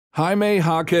Jaime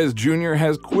Jaquez Jr.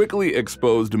 has quickly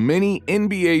exposed many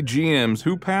NBA GMs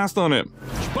who passed on him.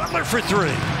 Butler for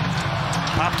three.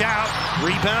 Popped out.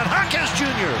 Rebound. Jaquez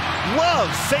Jr.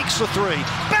 Love fakes the three.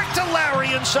 Back to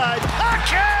Larry inside.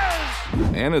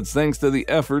 Jaquez! And it's thanks to the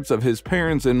efforts of his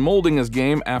parents in molding his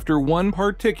game after one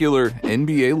particular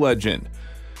NBA legend.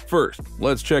 First,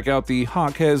 let's check out the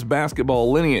Jaquez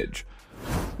basketball lineage.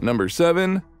 Number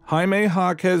 7. Jaime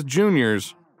Jaquez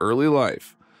Jr.'s early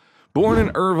life. Born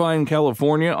in Irvine,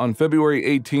 California on February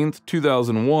 18,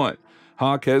 2001,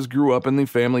 Jaquez grew up in the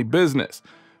family business,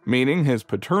 meaning his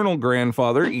paternal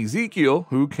grandfather, Ezekiel,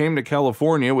 who came to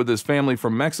California with his family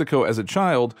from Mexico as a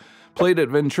child, played at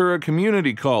Ventura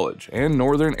Community College and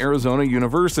Northern Arizona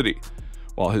University,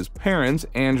 while his parents,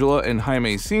 Angela and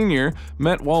Jaime Sr.,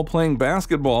 met while playing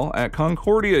basketball at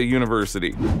Concordia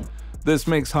University. This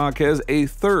makes Jaquez a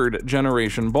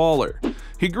third-generation baller.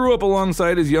 He grew up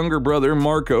alongside his younger brother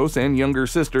Marcos and younger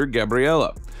sister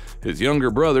Gabriela. His younger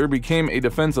brother became a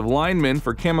defensive lineman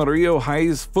for Camarillo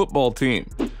High's football team,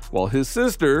 while his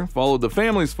sister followed the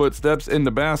family's footsteps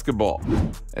into basketball.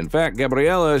 In fact,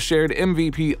 Gabriela shared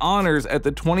MVP honors at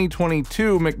the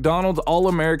 2022 McDonald's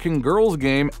All-American Girls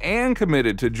Game and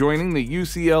committed to joining the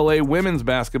UCLA women's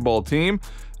basketball team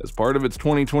as part of its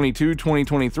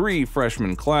 2022-2023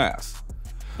 freshman class.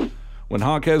 When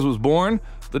Jaquez was born,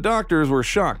 the doctors were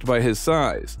shocked by his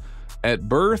size. At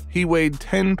birth, he weighed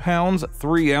 10 pounds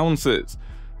 3 ounces.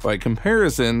 By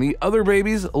comparison, the other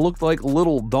babies looked like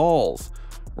little dolls.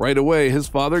 Right away, his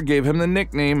father gave him the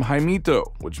nickname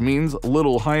Jaimito, which means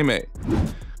Little Jaime.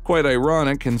 Quite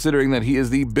ironic considering that he is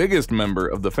the biggest member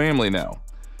of the family now.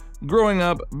 Growing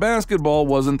up, basketball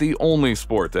wasn't the only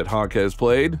sport that Jaquez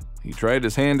played. He tried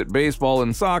his hand at baseball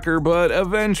and soccer, but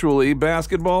eventually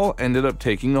basketball ended up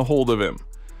taking a hold of him.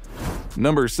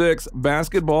 Number 6.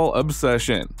 Basketball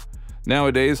obsession.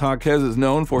 Nowadays, Jaquez is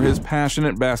known for his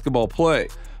passionate basketball play,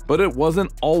 but it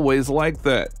wasn't always like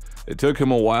that. It took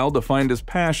him a while to find his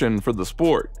passion for the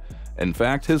sport. In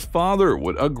fact, his father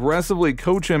would aggressively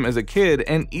coach him as a kid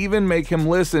and even make him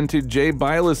listen to Jay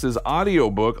Bilas's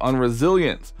audiobook on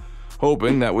resilience,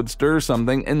 hoping that would stir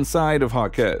something inside of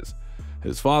Jaquez.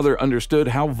 His father understood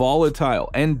how volatile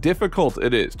and difficult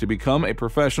it is to become a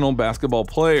professional basketball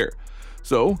player,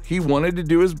 so he wanted to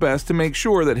do his best to make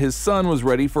sure that his son was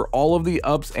ready for all of the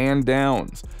ups and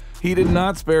downs. He did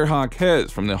not spare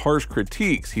Jaquez from the harsh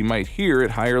critiques he might hear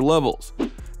at higher levels.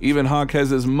 Even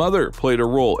Jaquez's mother played a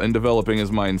role in developing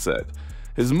his mindset.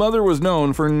 His mother was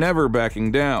known for never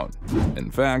backing down.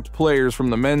 In fact, players from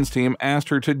the men's team asked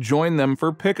her to join them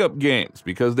for pickup games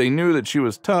because they knew that she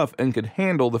was tough and could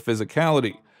handle the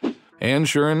physicality. And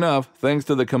sure enough, thanks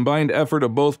to the combined effort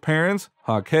of both parents,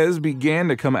 Jaquez began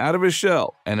to come out of his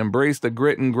shell and embrace the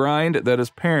grit and grind that his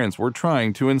parents were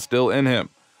trying to instill in him.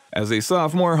 As a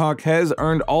sophomore, Jaquez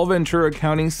earned all Ventura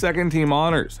County second-team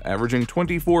honors, averaging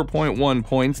 24.1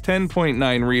 points,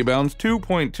 10.9 rebounds,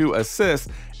 2.2 assists,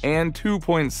 and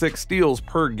 2.6 steals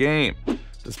per game,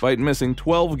 despite missing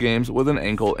 12 games with an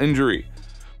ankle injury.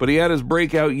 But he had his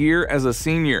breakout year as a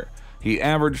senior. He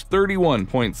averaged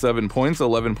 31.7 points,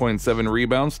 11.7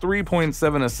 rebounds,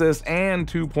 3.7 assists, and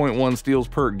 2.1 steals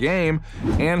per game,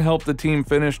 and helped the team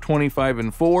finish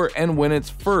 25-4 and win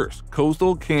its first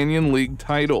Coastal Canyon League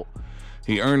title.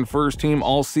 He earned first-team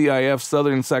All-CIF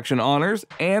Southern Section honors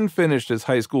and finished his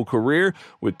high school career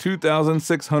with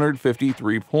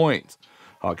 2,653 points.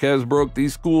 Jaquez broke the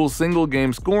school's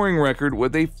single-game scoring record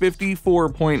with a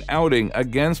 54-point outing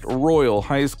against Royal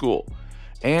High School.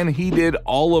 And he did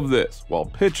all of this while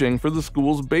pitching for the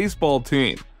school's baseball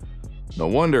team. No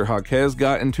wonder Jaquez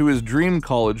got into his dream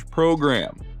college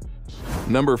program.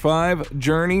 Number 5.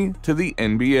 Journey to the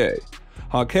NBA.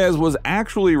 Jaquez was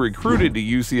actually recruited to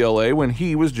UCLA when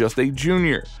he was just a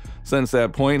junior. Since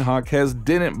that point, Jaquez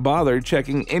didn't bother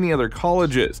checking any other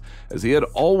colleges, as he had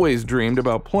always dreamed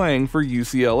about playing for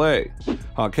UCLA.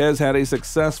 Jaquez had a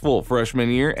successful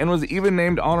freshman year and was even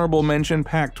named honorable mention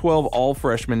Pac-12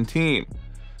 All-Freshman Team.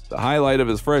 The highlight of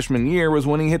his freshman year was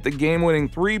when he hit the game-winning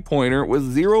three-pointer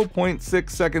with 0.6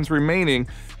 seconds remaining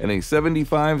in a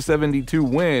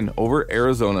 75-72 win over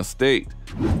Arizona State.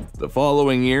 The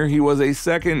following year, he was a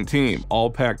second-team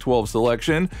All-Pac-12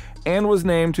 selection and was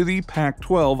named to the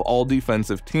Pac-12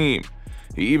 All-Defensive Team.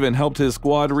 He even helped his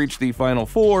squad reach the Final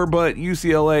Four, but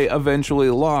UCLA eventually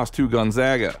lost to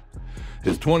Gonzaga.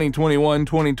 His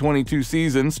 2021-2022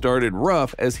 season started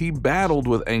rough as he battled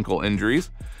with ankle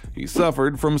injuries. He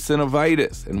suffered from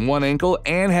synovitis in one ankle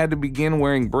and had to begin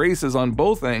wearing braces on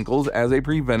both ankles as a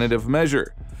preventative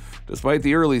measure. Despite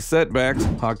the early setbacks,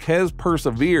 Jaquez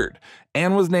persevered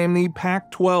and was named the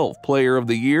Pac-12 Player of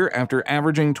the Year after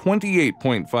averaging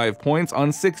 28.5 points on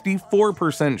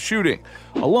 64% shooting,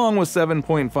 along with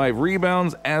 7.5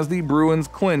 rebounds as the Bruins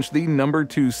clinched the number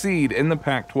 2 seed in the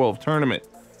Pac-12 tournament.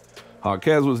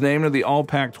 Jaquez was named to the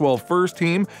All-Pac-12 First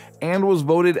Team and was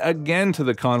voted again to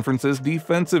the conference's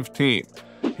defensive team.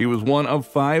 He was one of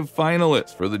 5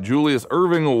 finalists for the Julius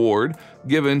Erving Award,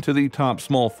 given to the top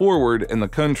small forward in the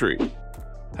country.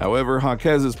 However,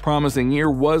 Jaquez's promising year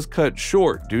was cut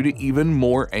short due to even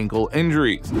more ankle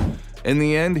injuries. In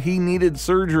the end, he needed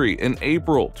surgery in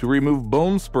April to remove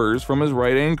bone spurs from his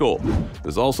right ankle.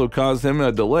 This also caused him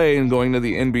a delay in going to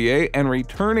the NBA and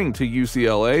returning to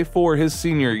UCLA for his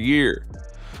senior year.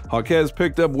 Jaquez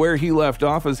picked up where he left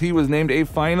off as he was named a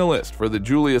finalist for the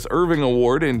Julius Erving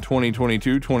Award in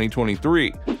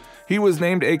 2022-2023. He was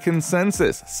named a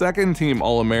consensus second-team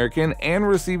All-American and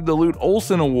received the Lute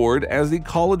Olson Award as the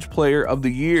College Player of the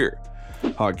Year.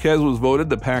 Jaquez was voted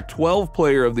the Pac-12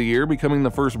 Player of the Year, becoming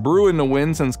the first Bruin to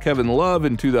win since Kevin Love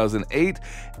in 2008,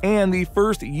 and the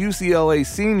first UCLA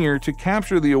senior to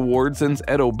capture the award since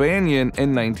Ed O'Banion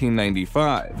in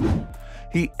 1995.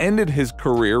 He ended his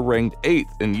career ranked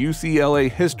 8th in UCLA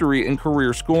history in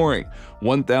career scoring,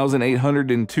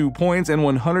 1,802 points and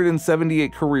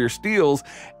 178 career steals,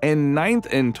 and 9th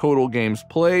in total games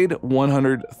played,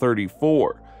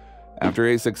 134. After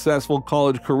a successful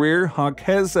college career,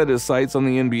 Jaquez set his sights on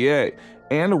the NBA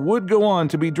and would go on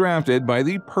to be drafted by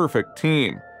the perfect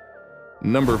team.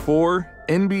 Number 4.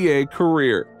 NBA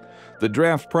career. The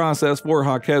draft process for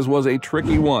Jaquez was a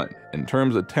tricky one. In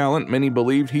terms of talent, many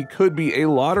believed he could be a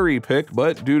lottery pick,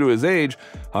 but due to his age,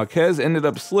 Jaquez ended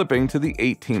up slipping to the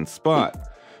 18th spot.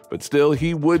 But still,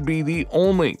 he would be the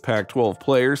only Pac-12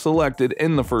 player selected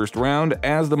in the first round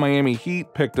as the Miami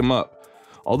Heat picked him up.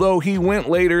 Although he went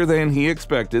later than he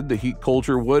expected, the Heat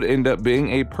culture would end up being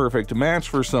a perfect match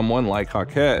for someone like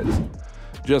Jaquez.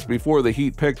 Just before the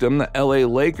Heat picked him, the LA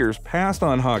Lakers passed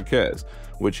on Jaquez,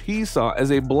 which he saw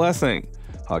as a blessing.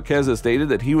 Jaquez has stated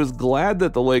that he was glad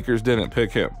that the Lakers didn't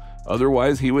pick him,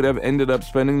 otherwise he would have ended up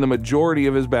spending the majority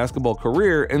of his basketball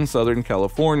career in Southern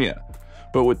California.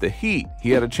 But with the Heat,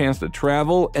 he had a chance to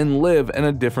travel and live in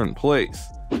a different place.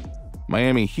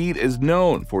 Miami Heat is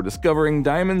known for discovering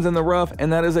diamonds in the rough,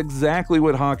 and that is exactly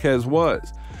what Jaquez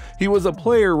was. He was a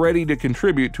player ready to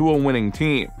contribute to a winning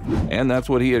team, and that's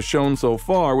what he has shown so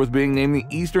far with being named the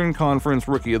Eastern Conference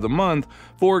Rookie of the Month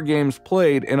for games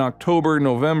played in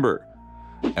October-November.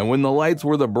 And when the lights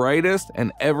were the brightest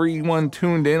and everyone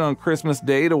tuned in on Christmas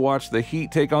Day to watch the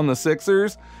Heat take on the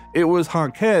Sixers, it was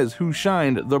Jaquez who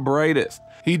shined the brightest.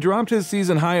 He dropped his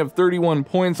season high of 31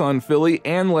 points on Philly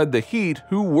and led the Heat,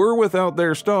 who were without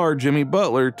their star Jimmy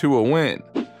Butler, to a win.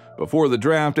 Before the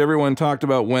draft, everyone talked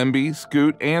about Wemby,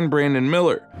 Scoot, and Brandon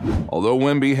Miller. Although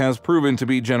Wemby has proven to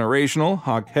be generational,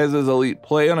 Jaquez's elite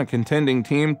play on a contending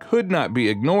team could not be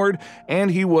ignored, and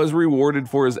he was rewarded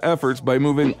for his efforts by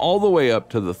moving all the way up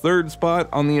to the 3rd spot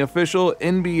on the official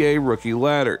NBA rookie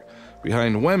ladder,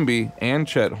 behind Wemby and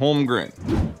Chet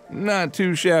Holmgren. Not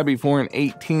too shabby for an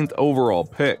 18th overall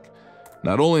pick.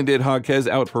 Not only did Jaquez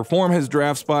outperform his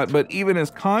draft spot, but even his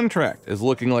contract is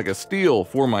looking like a steal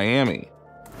for Miami.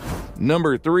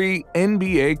 Number 3.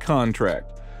 NBA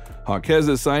contract. Jaquez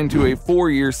is signed to a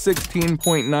 4-year,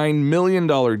 $16.9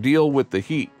 million deal with the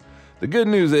Heat. The good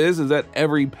news is that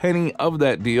every penny of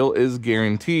that deal is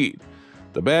guaranteed.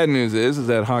 The bad news is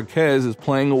that Jaquez is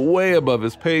playing way above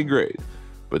his pay grade.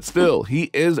 But still, he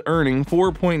is earning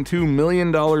 $4.2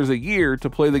 million a year to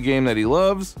play the game that he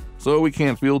loves, so we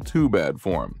can't feel too bad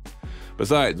for him.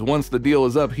 Besides, once the deal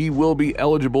is up, he will be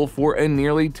eligible for a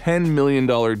nearly $10 million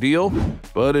deal,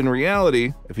 but in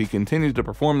reality, if he continues to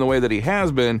perform the way that he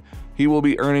has been, he will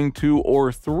be earning 2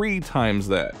 or 3 times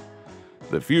that.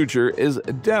 The future is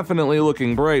definitely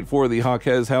looking bright for the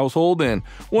Jaquez household, and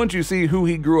once you see who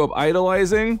he grew up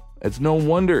idolizing, it's no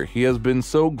wonder he has been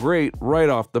so great right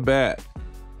off the bat.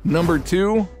 Number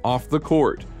 2. Off the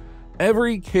court.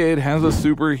 Every kid has a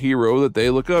superhero that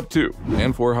they look up to,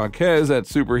 and for Jaquez, that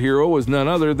superhero was none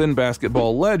other than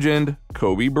basketball legend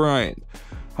Kobe Bryant.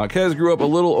 Jaquez grew up a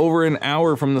little over an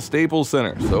hour from the Staples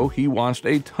Center, so he watched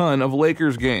a ton of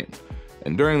Lakers games.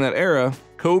 And during that era,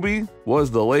 Kobe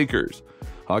was the Lakers.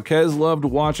 Jaquez loved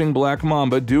watching Black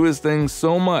Mamba do his thing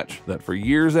so much that for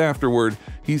years afterward,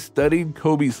 he studied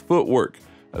Kobe's footwork,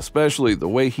 especially the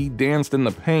way he danced in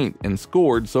the paint and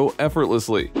scored so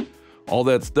effortlessly. All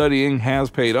that studying has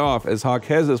paid off as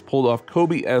Jaquez has pulled off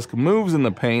Kobe-esque moves in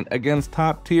the paint against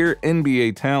top-tier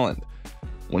NBA talent.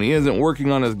 When he isn't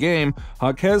working on his game,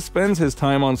 Jaquez spends his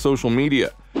time on social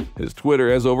media. His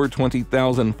Twitter has over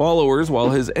 20,000 followers, while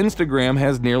his Instagram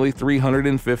has nearly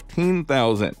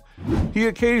 315,000. He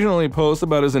occasionally posts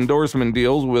about his endorsement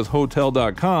deals with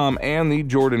Hotel.com and the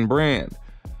Jordan brand.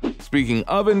 Speaking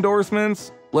of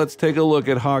endorsements, let's take a look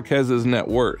at Jaquez's net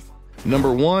worth.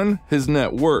 Number 1, his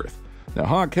net worth. Now,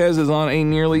 Jaquez is on a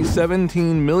nearly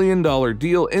 $17 million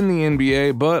deal in the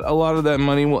NBA, but a lot of that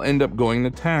money will end up going to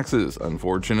taxes,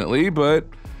 unfortunately, but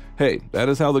hey, that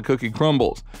is how the cookie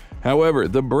crumbles. However,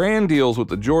 the brand deals with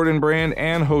the Jordan brand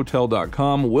and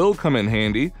Hotel.com will come in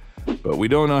handy, but we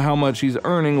don't know how much he's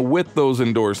earning with those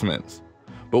endorsements.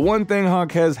 But one thing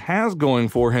Jaquez has going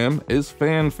for him is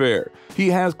fanfare. He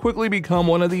has quickly become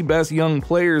one of the best young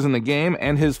players in the game,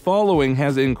 and his following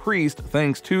has increased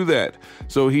thanks to that.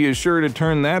 So he is sure to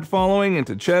turn that following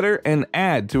into cheddar and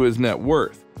add to his net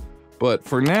worth. But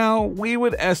for now, we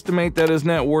would estimate that his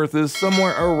net worth is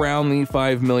somewhere around the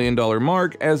 $5 million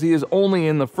mark, as he is only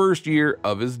in the first year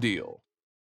of his deal.